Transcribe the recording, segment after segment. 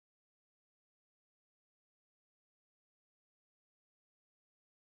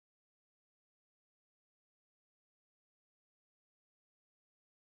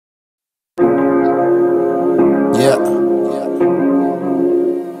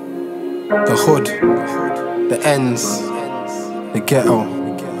The hood, the ends, the ghetto,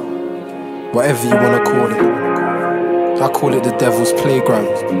 whatever you wanna call it. I call it the devil's playground.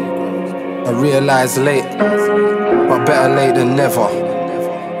 I realised late, but better late than never.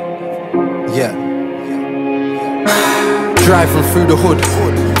 Yeah. Driving through the hood,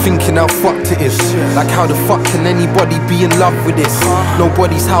 thinking how fucked it is. Like how the fuck can anybody be in love with this?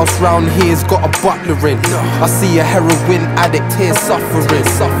 Nobody's house round here's got a butler in. I see a heroin addict here suffering.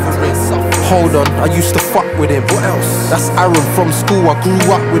 Hold on, I used to fuck with him. That's Aaron from school, I grew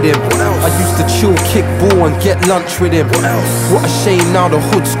up with him. I used to chill, kick ball and get lunch with him. What a shame now the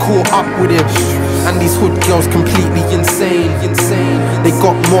hood's caught up with him. And these hood girls completely insane. They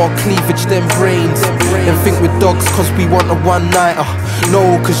got more cleavage than brains. Then think we're dogs cause we want a one-nighter.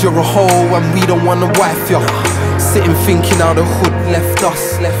 No, cause you're a hoe and we don't wanna wife ya. Sitting thinking how the hood left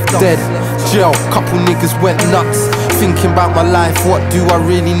us dead. Jail, couple niggas went nuts. Thinking about my life, what do I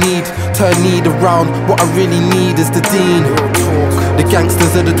really need? Turn need around, what I really need is the dean. The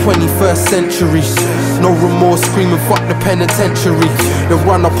gangsters of the 21st century. No remorse, screaming fuck the penitentiary. They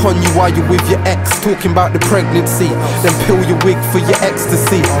run upon you while you're with your ex, talking about the pregnancy. Then peel your wig for your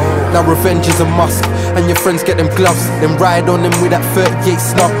ecstasy. Now revenge is a must, and your friends get them gloves. Then ride on them with that 38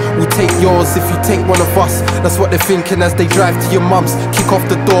 snub. We'll take yours if you take one of us. That's what they're thinking as they drive to your mum's. Kick off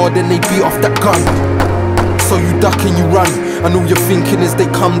the door, then they beat off that gun. So you duck and you run, and all you're thinking is they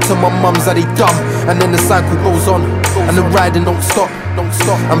come to my mum's, are they dumb? And then the cycle goes on, and the riding don't stop.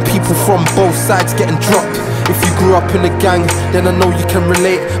 And people from both sides getting dropped. If you grew up in a gang, then I know you can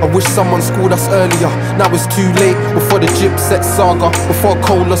relate. I wish someone schooled us earlier, now it's too late. Before the Gypset saga, before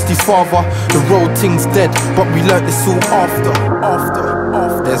Cole lost his father. The road thing's dead, but we learnt this all after.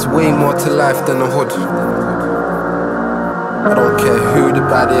 There's way more to life than a hood. I don't care who the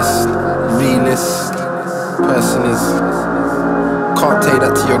baddest, realest person is. Can't take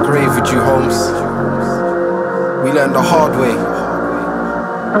that to your grave with you, Holmes. We learned the hard way,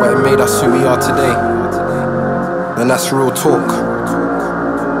 but it made us who we are today. And that's real talk.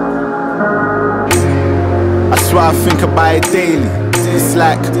 I swear I think about it daily. It's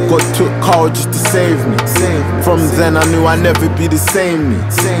like God took Carl just to save me. From then I knew I'd never be the same me.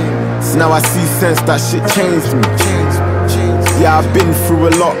 Now I see sense that shit changed me. Yeah, I've been through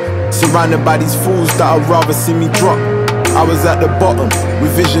a lot, surrounded by these fools that I'd rather see me drop. I was at the bottom,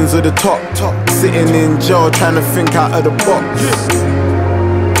 with visions of the top. Sitting in jail, trying to think out of the box.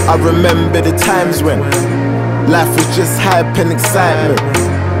 I remember the times when life was just hype and excitement.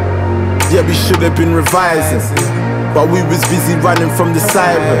 Yeah, we should have been revising, but we was busy running from the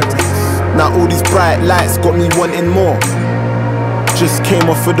sirens. Now all these bright lights got me wanting more. Just came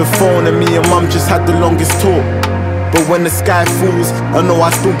off of the phone and me and mum just had the longest talk. But when the sky falls, I know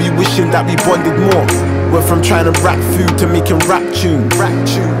I'll still be wishing that we bonded more. Went from trying to rap food to making rap tunes.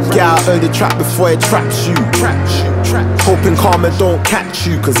 Get out of the trap before it traps you. Hoping karma don't catch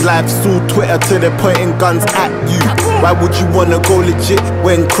you, cause life's all Twitter till they're pointing guns at you. Why would you wanna go legit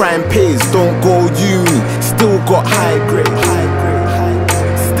when crime pays? Don't go uni, still got high grade.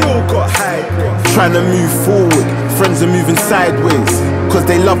 Trying to move forward, friends are moving sideways. Cause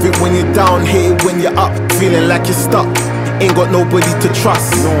they love it when you're down, hate it when you're up. Feeling like you're stuck, ain't got nobody to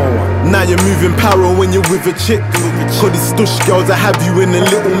trust. Now you're moving power when you're with a chick. Cause these stush girls that have you in a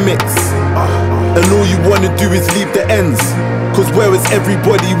little mix. And all you wanna do is leave the ends. Cause where was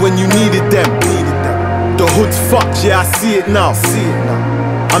everybody when you needed them? The hood's fucked, yeah I see it now.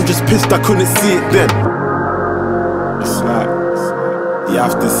 I'm just pissed I couldn't see it then. It's like, you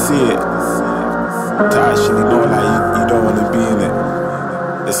have to see it to actually know like you don't wanna be in it.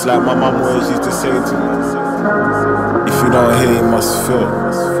 It's like my mum always used to say to me, if you don't hear, you must feel.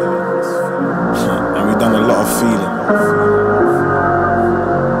 And we done a lot of feeling.